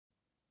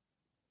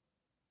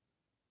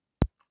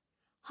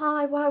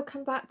Hi,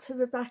 welcome back to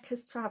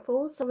Rebecca's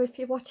Travels. So if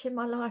you're watching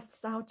my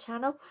lifestyle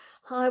channel,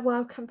 hi,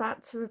 welcome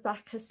back to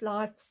Rebecca's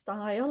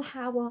Lifestyle.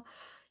 How are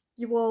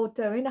you all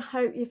doing? I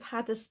hope you've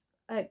had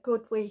a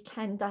good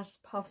weekend as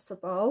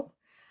possible.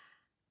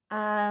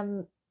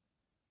 Today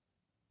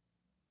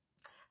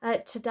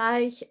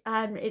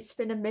it's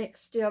been a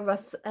mixture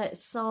of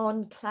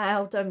sun,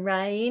 cloud and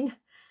rain.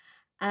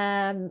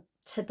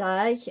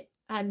 Today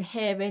I'm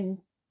here in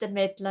the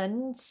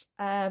Midlands,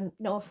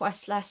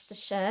 northwest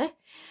Leicestershire.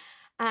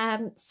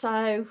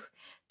 So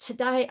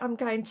today I'm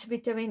going to be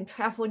doing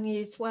Travel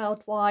News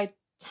Worldwide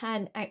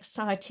 10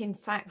 Exciting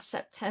Facts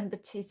September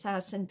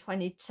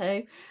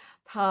 2022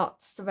 Part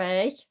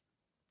 3.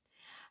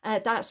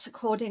 That's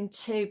according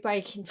to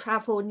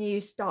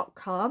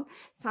breakingtravelnews.com.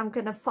 So I'm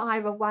going to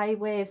fire away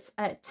with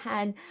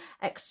 10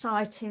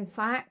 exciting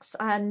facts.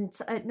 And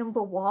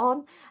number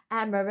 1,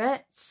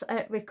 Emirates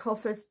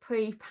recovers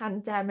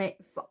pre-pandemic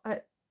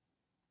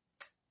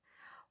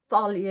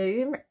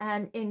volume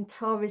in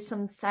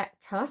tourism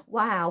sector.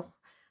 Wow,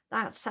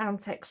 that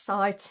sounds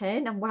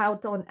exciting, and well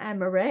done,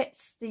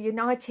 Emirates. The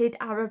United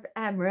Arab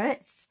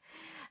Emirates,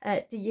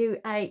 the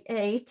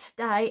UAE,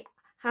 today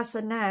has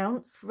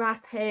announced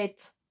rapid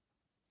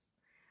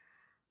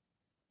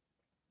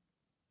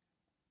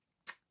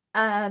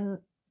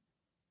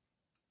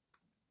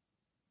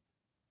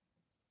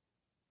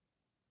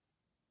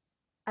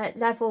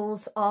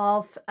levels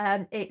of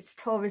its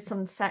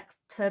tourism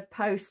sector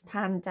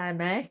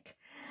post-pandemic,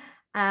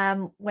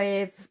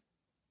 with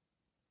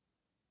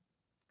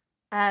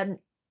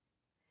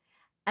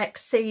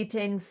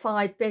exceeding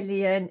 5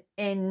 billion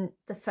in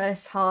the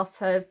first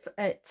half of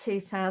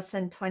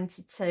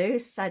 2022,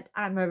 said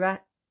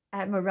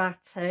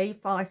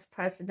Emirati Vice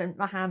President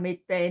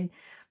Mohammed bin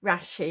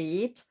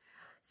Rashid.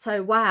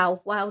 So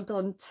wow, well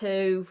done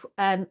to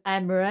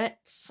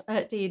Emirates,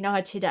 the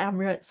United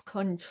Emirates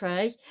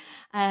country,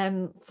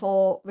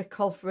 for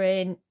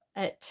recovering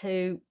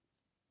to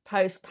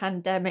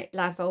post-pandemic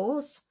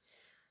levels.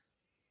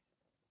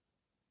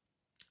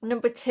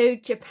 Number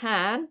 2,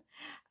 Japan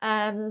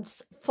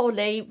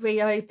fully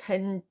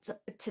reopened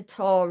to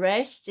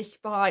tourists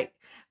despite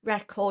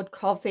record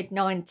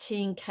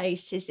COVID-19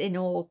 cases in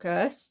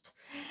August.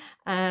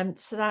 So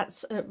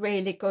that's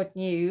really good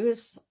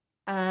news.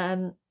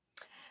 The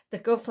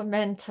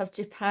government of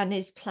Japan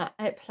is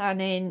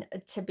planning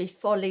to be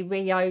fully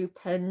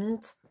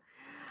reopened,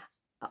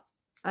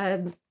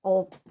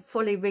 or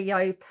fully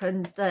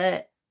reopen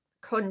the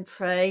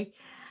country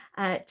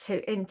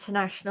to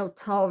international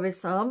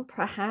tourism,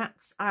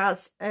 perhaps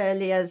as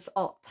early as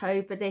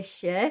October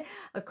this year,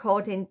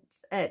 according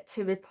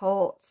to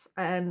reports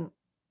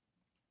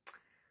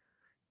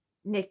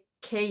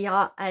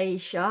Nikkei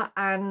Asia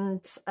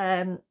and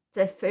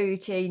the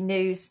Fuji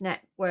News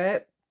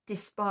Network,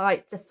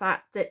 despite the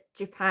fact that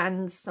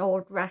Japan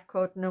saw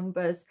record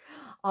numbers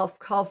of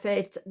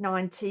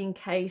COVID-19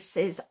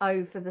 cases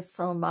over the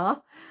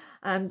summer.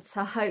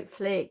 So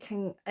hopefully it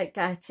can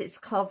get its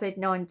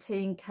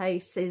COVID-19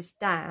 cases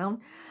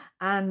down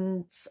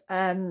and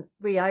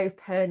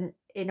reopen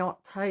in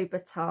October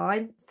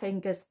time,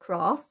 fingers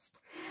crossed.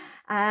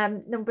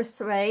 Number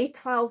 3,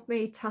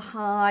 12-metre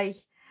high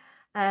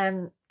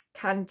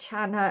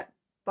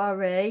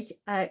Kanchanaburi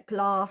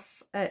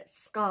glass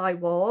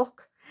skywalk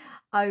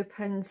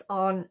opens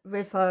on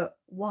River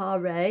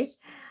Wari.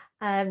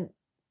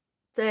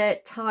 The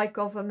Thai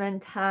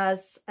government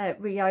has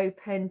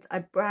reopened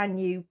a brand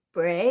new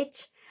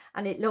bridge,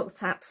 and it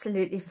looks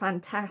absolutely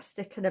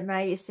fantastic and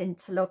amazing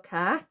to look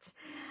at.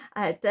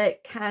 The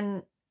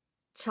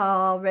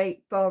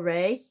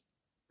Kanchanaburi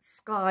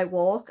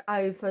skywalk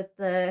over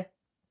the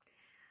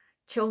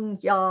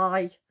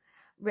Chungyai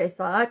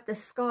River. The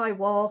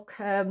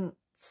skywalk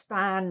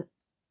span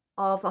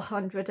of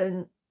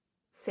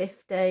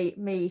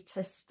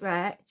 150-metre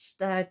stretch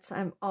that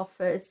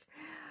offers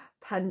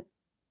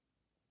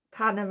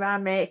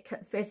panoramic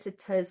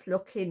visitors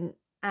looking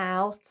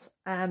out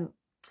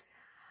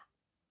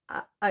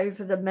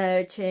over the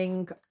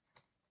merging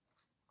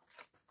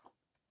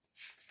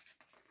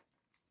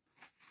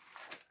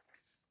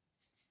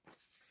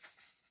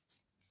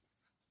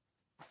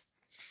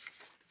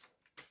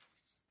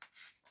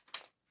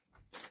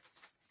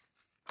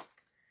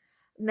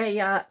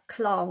Mia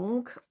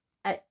Klong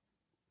at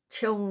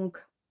Chung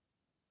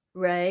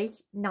Ri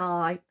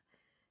Nai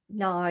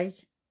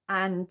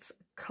and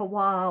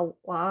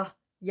Kawawa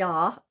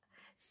Ya,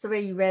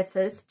 3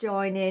 rivers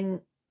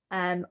joining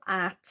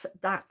at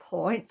that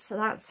point. So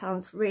that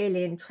sounds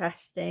really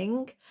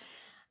interesting,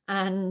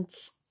 and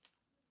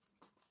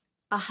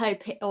I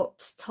hope it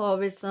ups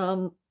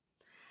tourism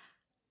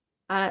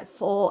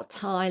for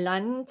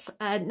Thailand.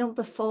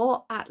 Number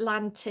 4,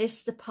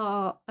 Atlantis, the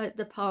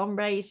Palm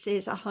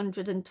raises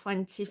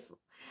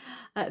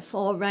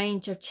 124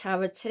 range of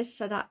charities,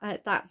 so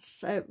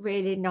that's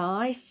really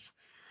nice.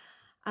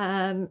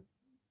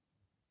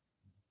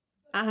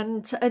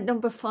 And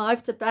number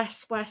 5, the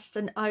Best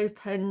Western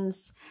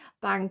opens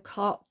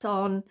Bangkok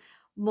Don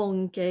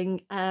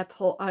Munging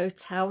Airport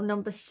Hotel.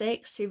 Number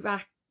 6,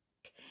 Iraq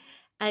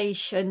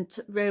ancient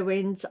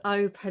ruins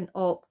open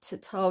up to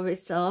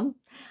tourism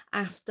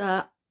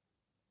after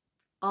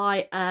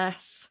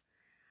IS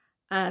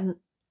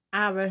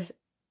Aricides.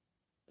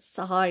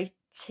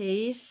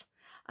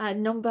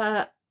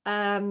 Number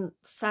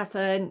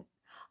 7,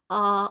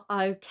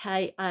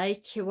 ROKA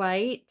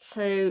Kuwait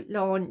to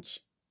launch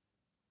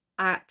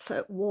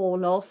at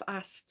Waldorf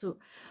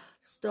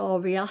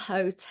Astoria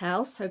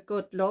Hotel. So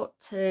good luck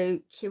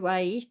to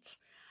Kuwait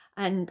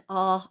and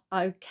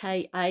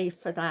ROKA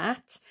for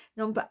that.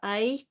 Number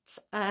 8,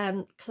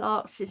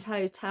 Clark's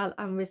Hotel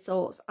and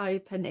Resorts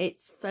open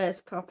its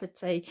first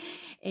property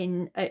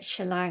in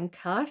Sri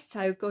Lanka.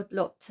 So good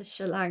luck to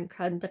Sri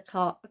Lanka and the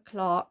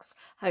Clark's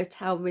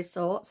Hotel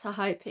Resorts. I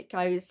hope it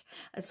goes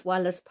as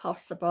well as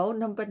possible.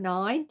 Number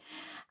 9,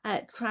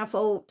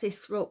 travel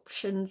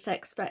disruptions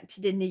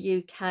expected in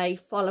the UK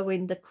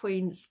following the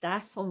Queen's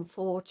death,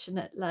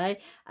 unfortunately.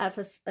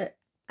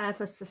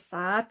 Ever so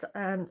sad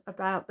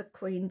about the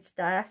Queen's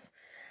death,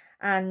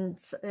 and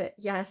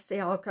yes,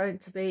 there are going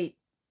to be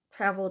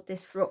travel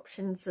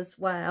disruptions as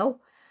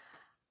well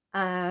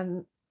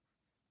in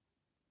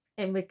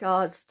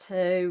regards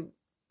to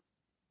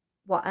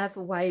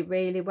whatever way,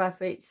 really,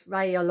 whether it's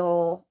rail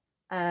or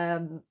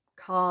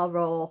car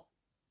or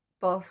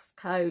bus,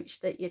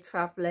 coach that you're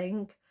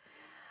travelling.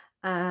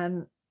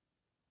 And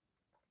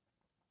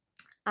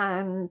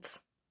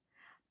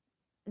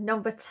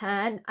number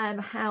 10,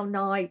 how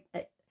Nigeria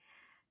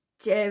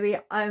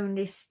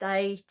only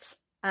state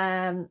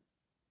owned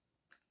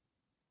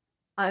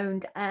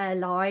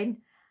airline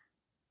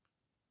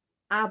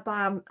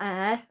Abam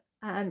Air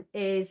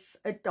is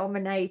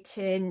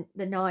dominating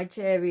the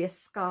Nigeria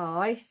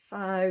sky.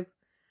 So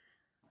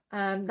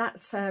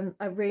that's a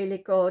really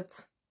good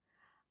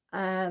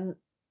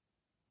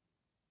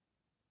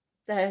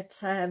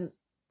that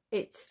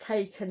it's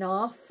taken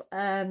off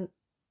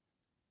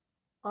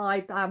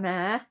IBAM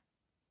Air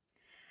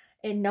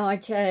in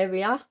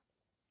Nigeria.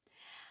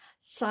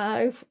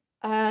 So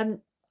I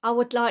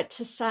would like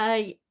to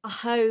say I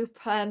hope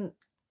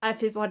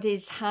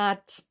everybody's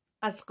had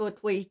as good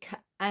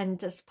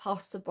weekend as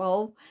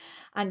possible,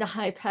 and I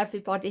hope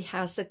everybody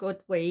has a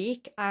good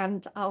week,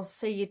 and I'll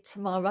see you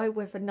tomorrow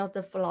with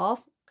another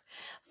vlog.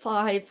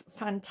 5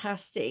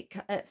 fantastic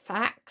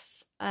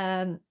facts,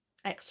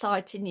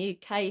 exciting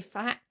UK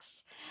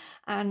facts,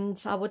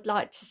 and I would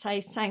like to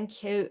say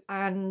thank you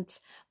and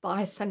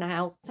bye for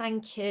now.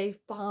 Thank you,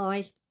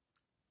 bye.